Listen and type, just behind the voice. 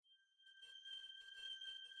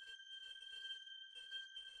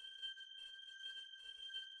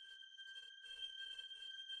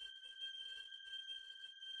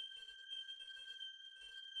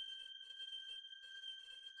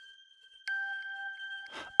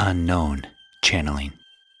Unknown channeling.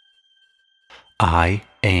 I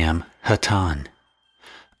am Hatonn.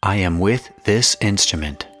 I am with this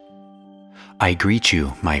instrument. I greet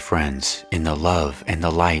you, my friends, in the love and the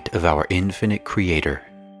light of our infinite Creator.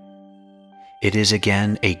 It is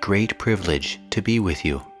again a great privilege to be with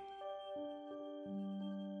you.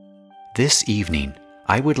 This evening,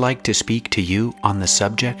 I would like to speak to you on the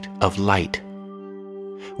subject of light.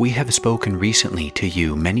 We have spoken recently to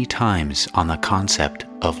you many times on the concept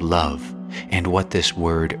of love and what this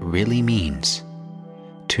word really means.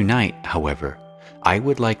 Tonight, however, I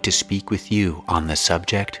would like to speak with you on the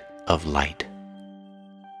subject of light.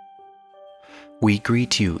 We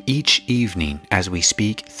greet you each evening as we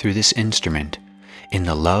speak through this instrument in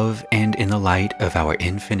the love and in the light of our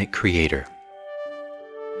infinite Creator.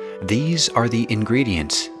 These are the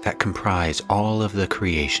ingredients that comprise all of the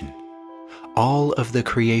creation. All of the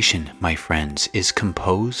creation, my friends, is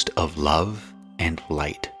composed of love and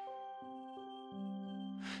light.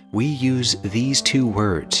 We use these two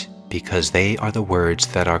words because they are the words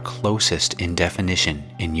that are closest in definition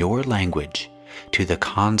in your language to the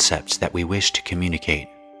concepts that we wish to communicate.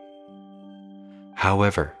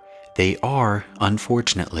 However, they are,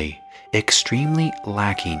 unfortunately, extremely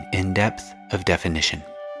lacking in depth of definition.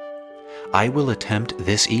 I will attempt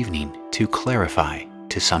this evening to clarify,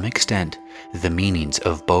 to some extent, the meanings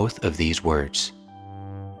of both of these words.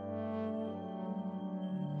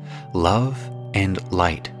 Love and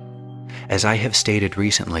light. As I have stated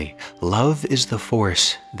recently, love is the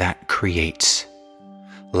force that creates.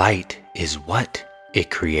 Light is what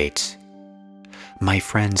it creates. My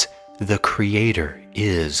friends, the Creator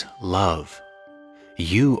is love.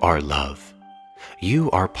 You are love.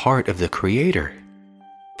 You are part of the Creator.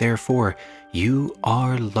 Therefore, you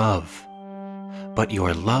are love. But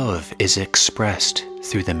your love is expressed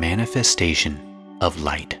through the manifestation of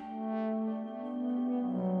light.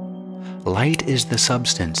 Light is the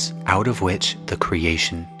substance out of which the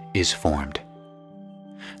creation is formed.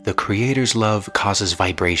 The Creator's love causes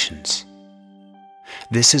vibrations.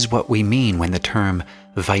 This is what we mean when the term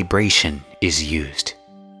vibration is used.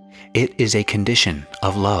 It is a condition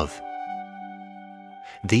of love.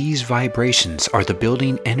 These vibrations are the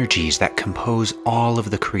building energies that compose all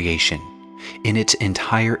of the creation in its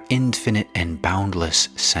entire infinite and boundless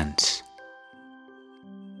sense.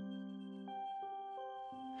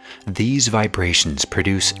 These vibrations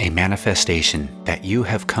produce a manifestation that you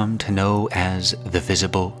have come to know as the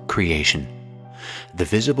visible creation. The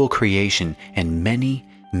visible creation and many,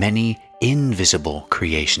 many invisible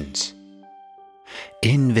creations.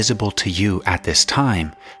 Invisible to you at this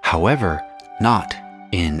time, however, not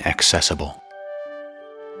inaccessible.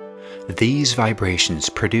 These vibrations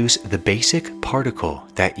produce the basic particle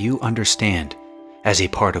that you understand as a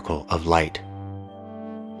particle of light.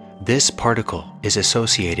 This particle is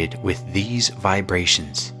associated with these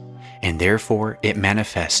vibrations, and therefore it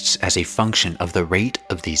manifests as a function of the rate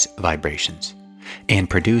of these vibrations, and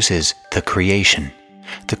produces the creation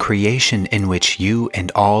in which you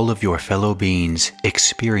and all of your fellow beings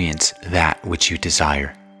experience that which you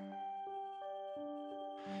desire.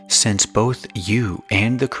 Since both you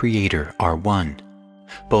and the Creator are one,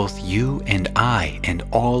 both you and I and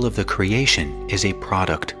all of the creation is a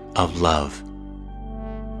product of love.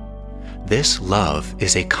 This love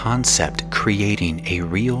is a concept creating a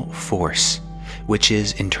real force, which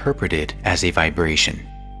is interpreted as a vibration.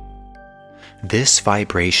 This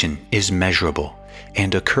vibration is measurable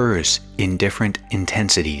and occurs in different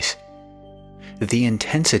intensities. The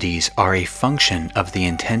intensities are a function of the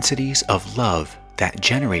intensities of love that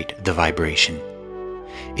generate the vibration.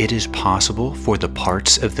 It is possible for the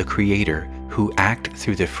parts of the Creator who act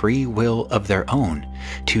through the free will of their own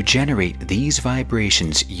to generate these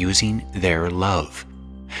vibrations using their love,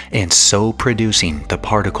 and so producing the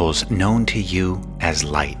particles known to you as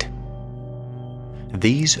light.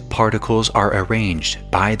 These particles are arranged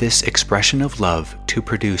by this expression of love to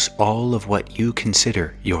produce all of what you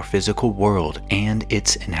consider your physical world and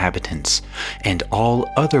its inhabitants, and all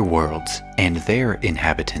other worlds and their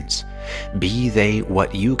inhabitants, be they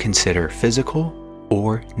what you consider physical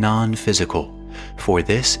or non-physical, for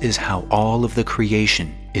this is how all of the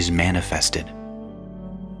creation is manifested.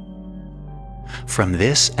 From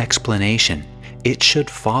this explanation, it should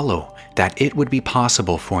follow that it would be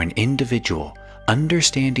possible for an individual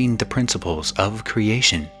understanding the principles of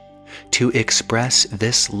creation to express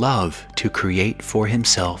this love to create for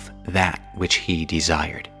himself that which he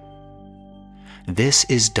desired. This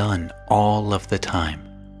is done all of the time.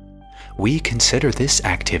 We consider this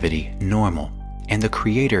activity normal, and the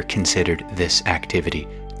Creator considered this activity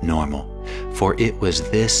normal, for it was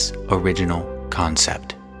this original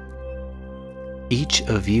concept. Each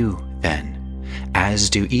of you, then, as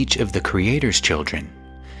do each of the Creator's children,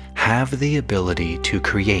 have the ability to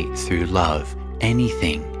create through love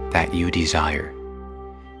anything that you desire.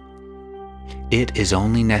 It is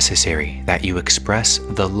only necessary that you express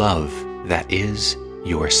the love that is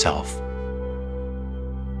yourself.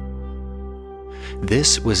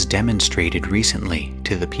 This was demonstrated recently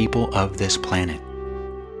to the people of this planet.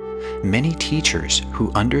 Many teachers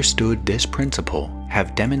who understood this principle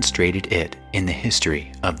have demonstrated it in the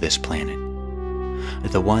history of this planet.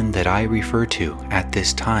 The one that I refer to at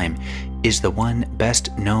this time is the one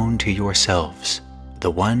best known to yourselves,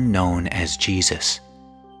 the one known as Jesus.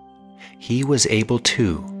 He was able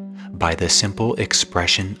to, by the simple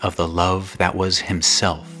expression of the love that was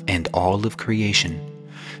himself and all of creation,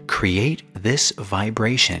 create this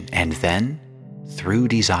vibration, and then, through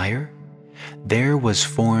desire, there was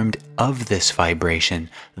formed of this vibration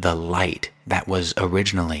the light that was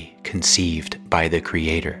originally conceived by the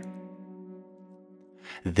Creator.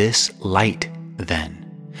 This light,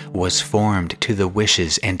 then, was formed to the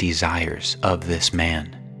wishes and desires of this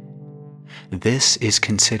man. This is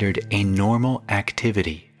considered a normal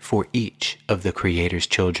activity for each of the Creator's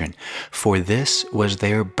children, for this was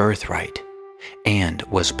their birthright and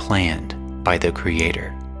was planned by the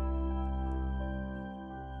Creator.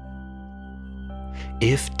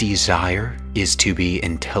 If desire is to be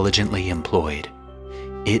intelligently employed,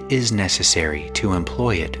 it is necessary to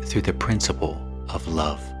employ it through the principle of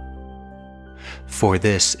love. For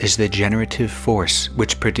this is the generative force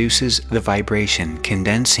which produces the vibration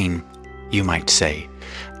condensing, you might say,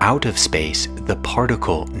 out of space the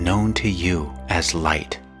particle known to you as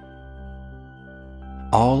light.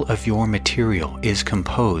 All of your material is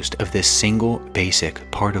composed of this single basic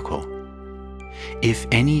particle. If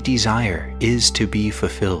any desire is to be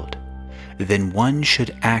fulfilled, then one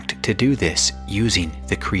should act to do this using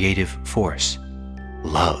the creative force,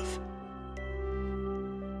 love.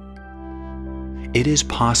 It is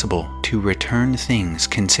possible to return things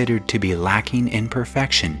considered to be lacking in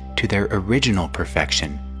perfection to their original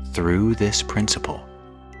perfection through this principle.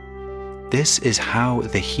 This is how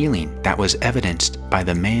the healing that was evidenced by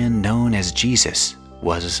the man known as Jesus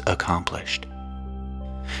was accomplished.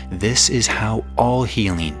 This is how all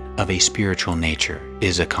healing of a spiritual nature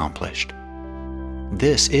is accomplished.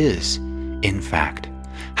 This is, in fact,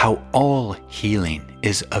 how all healing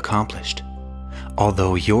is accomplished,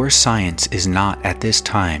 although your science is not at this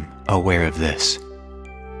time aware of this.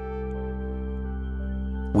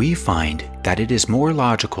 We find that it is more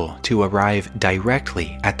logical to arrive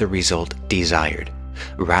directly at the result desired,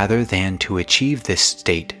 rather than to achieve this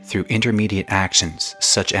state through intermediate actions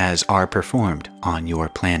such as are performed on your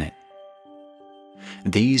planet.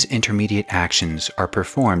 These intermediate actions are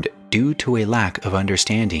performed due to a lack of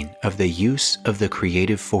understanding of the use of the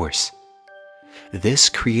creative force. This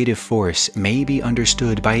creative force may be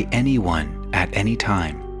understood by anyone at any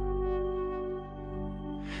time.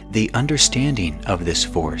 The understanding of this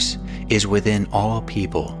force is within all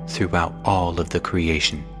people throughout all of the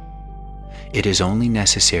creation. It is only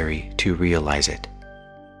necessary to realize it.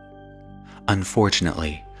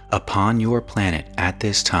 Unfortunately, upon your planet at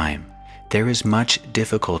this time, there is much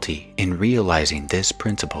difficulty in realizing this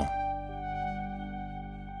principle.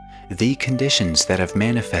 The conditions that have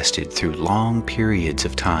manifested through long periods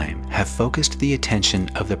of time have focused the attention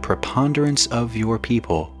of the preponderance of your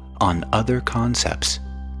people on other concepts.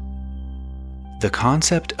 The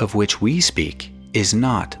concept of which we speak is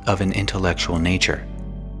not of an intellectual nature.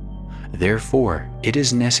 Therefore, it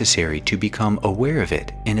is necessary to become aware of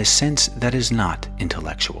it in a sense that is not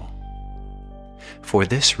intellectual. For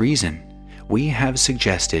this reason, we have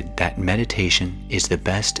suggested that meditation is the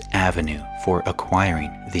best avenue for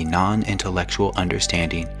acquiring the non-intellectual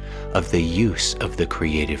understanding of the use of the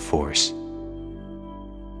creative force.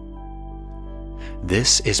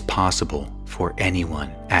 This is possible for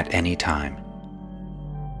anyone at any time.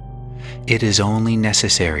 It is only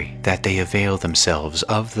necessary that they avail themselves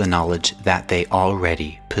of the knowledge that they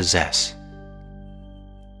already possess.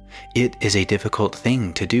 It is a difficult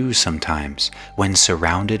thing to do sometimes when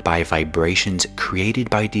surrounded by vibrations created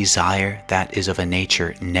by desire that is of a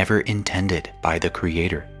nature never intended by the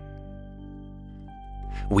Creator.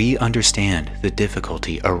 We understand the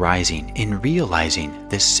difficulty arising in realizing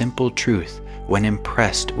this simple truth when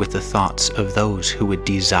impressed with the thoughts of those who would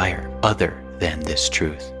desire other than this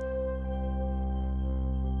truth.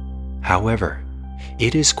 However,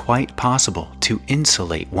 it is quite possible to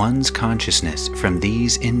insulate one's consciousness from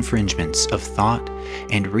these infringements of thought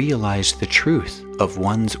and realize the truth of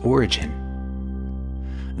one's origin.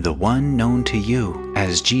 The one known to you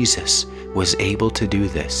as Jesus was able to do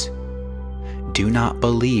this. do not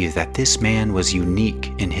believe that this man was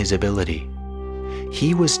unique in his ability.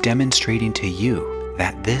 He was demonstrating to you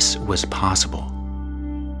that this was possible.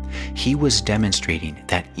 He was demonstrating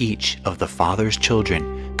that each of the Father's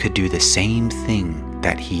children could do the same thing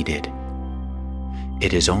that he did.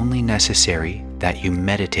 It is only necessary that you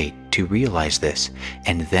meditate to realize this,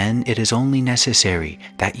 and then it is only necessary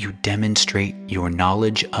that you demonstrate your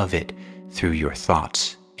knowledge of it through your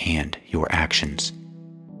thoughts and your actions.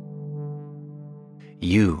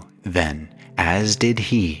 You, then, as did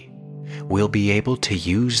he, will be able to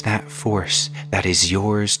use that force that is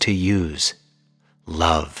yours to use,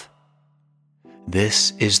 love.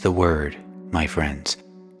 This is the word, my friends,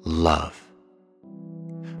 love.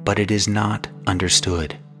 But it is not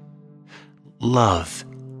understood. Love,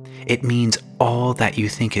 it means all that you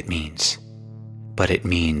think it means, but it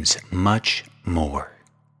means much more.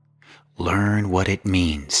 Learn what it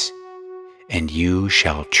means, and you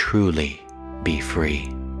shall truly be free.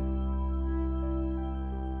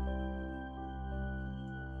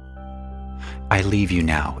 I leave you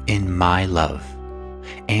now in my love,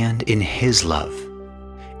 and in his love,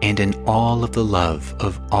 and in all of the love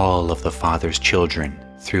of all of the Father's children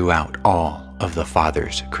throughout all of the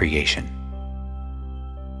Father's creation.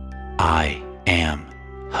 I am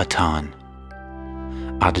Hatan,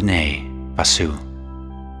 Adonai Basu.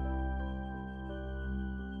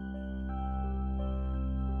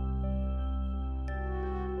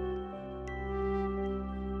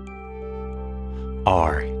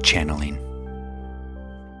 R. Channeling.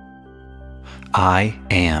 I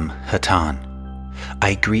am Hatan.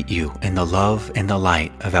 I greet you in the love and the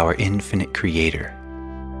light of our infinite Creator.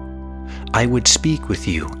 I would speak with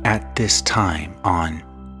you at this time on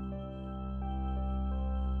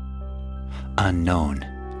unknown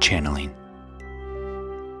channeling.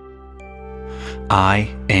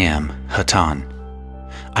 I am Hatan.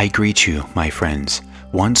 I greet you, my friends,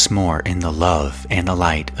 once more in the love and the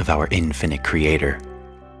light of our infinite Creator.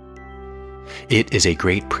 It is a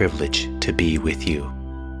great privilege to be with you.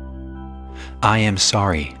 I am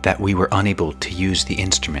sorry that we were unable to use the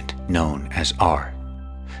instrument known as R.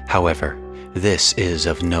 However, this is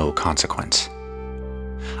of no consequence.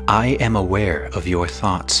 I am aware of your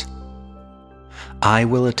thoughts. I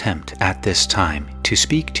will attempt at this time to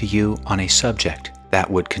speak to you on a subject that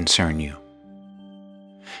would concern you.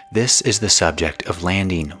 This is the subject of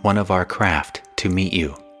landing one of our craft to meet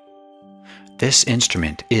you. This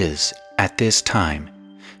instrument is, at this time,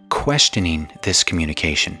 questioning this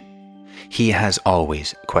communication. He has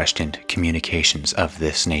always questioned communications of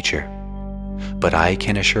this nature. But I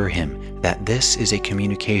can assure him that this is a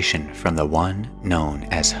communication from the one known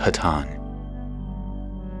as Hatan.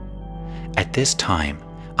 At this time,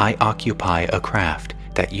 I occupy a craft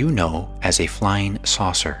that you know as a flying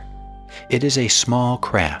saucer. It is a small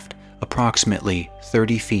craft, approximately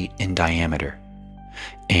 30 feet in diameter,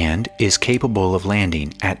 and is capable of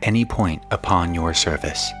landing at any point upon your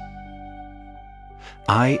surface.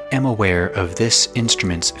 I am aware of this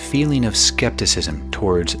instrument's feeling of skepticism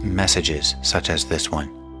towards messages such as this one.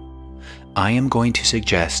 I am going to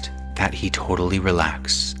suggest that he totally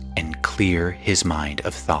relax and clear his mind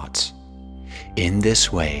of thoughts. In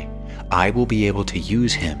this way, I will be able to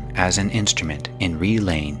use him as an instrument in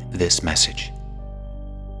relaying this message.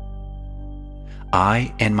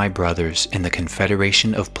 I and my brothers in the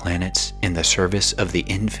Confederation of Planets in the service of the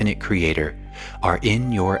Infinite Creator are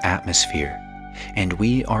in your atmosphere, and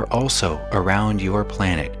we are also around your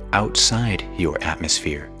planet outside your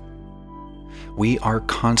atmosphere. We are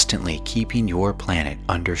constantly keeping your planet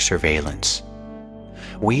under surveillance.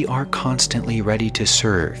 We are constantly ready to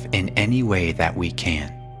serve in any way that we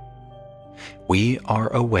can. We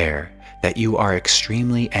are aware that you are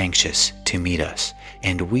extremely anxious to meet us,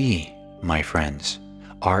 and we, my friends,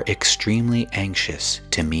 are extremely anxious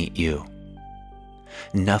to meet you.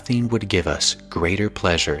 Nothing would give us greater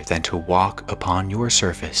pleasure than to walk upon your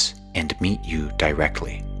surface and meet you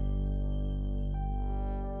directly.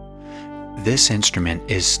 This instrument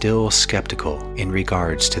is still skeptical in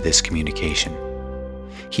regards to this communication.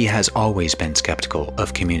 He has always been skeptical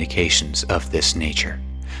of communications of this nature.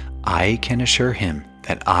 I can assure him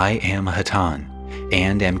that I am Hatan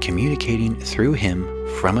and am communicating through him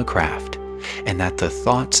from a craft, and that the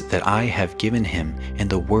thoughts that I have given him and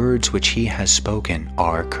the words which he has spoken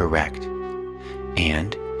are correct.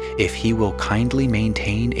 And if he will kindly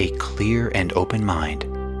maintain a clear and open mind,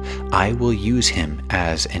 I will use him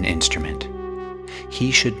as an instrument.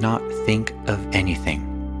 He should not think of anything.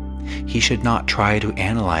 He should not try to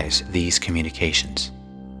analyze these communications.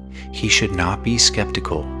 He should not be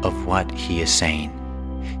skeptical of what he is saying.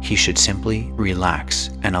 He should simply relax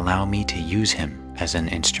and allow me to use him as an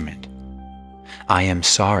instrument. I am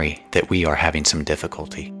sorry that we are having some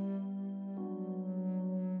difficulty.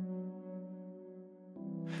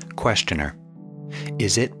 Questioner: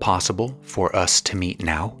 Is it possible for us to meet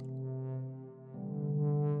now?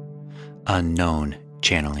 Unknown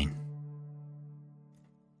channeling.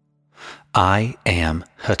 I am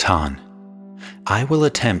Hatonn. I will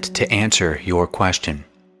attempt to answer your question.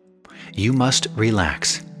 You must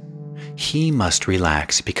relax. He must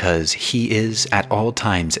relax because he is at all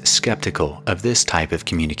times skeptical of this type of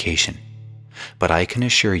communication. But I can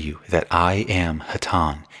assure you that I am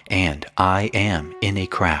Hatonn and I am in a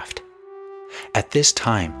craft. At this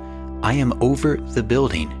time, I am over the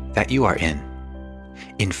building that you are in.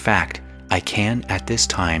 In fact, I can at this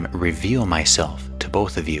time reveal myself to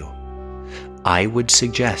both of you. I would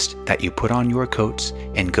suggest that you put on your coats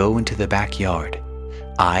and go into the backyard.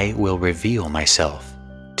 I will reveal myself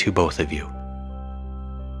to both of you.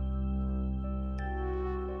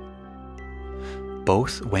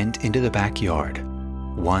 Both went into the backyard.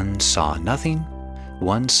 One saw nothing.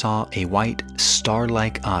 One saw a white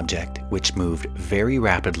star-like object which moved very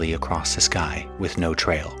rapidly across the sky with no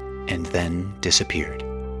trail and then disappeared.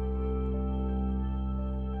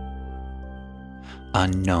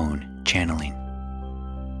 Unknown channeling.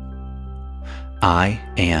 I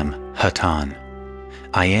am Hatonn.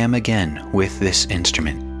 I am again with this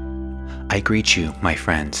instrument. I greet you, my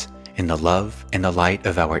friends, in the love and the light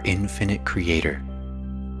of our infinite Creator.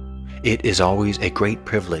 It is always a great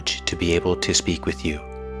privilege to be able to speak with you.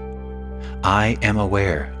 I am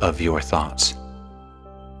aware of your thoughts.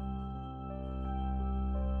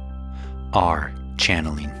 R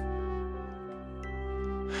channeling.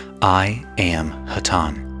 I am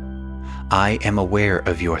Hatonn. I am aware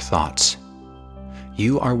of your thoughts.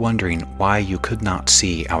 You are wondering why you could not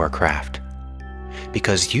see our craft.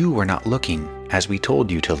 Because you were not looking as we told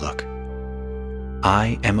you to look.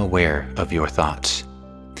 I am aware of your thoughts.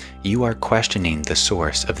 You are questioning the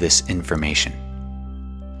source of this information.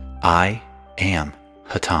 I am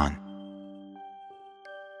Hatonn.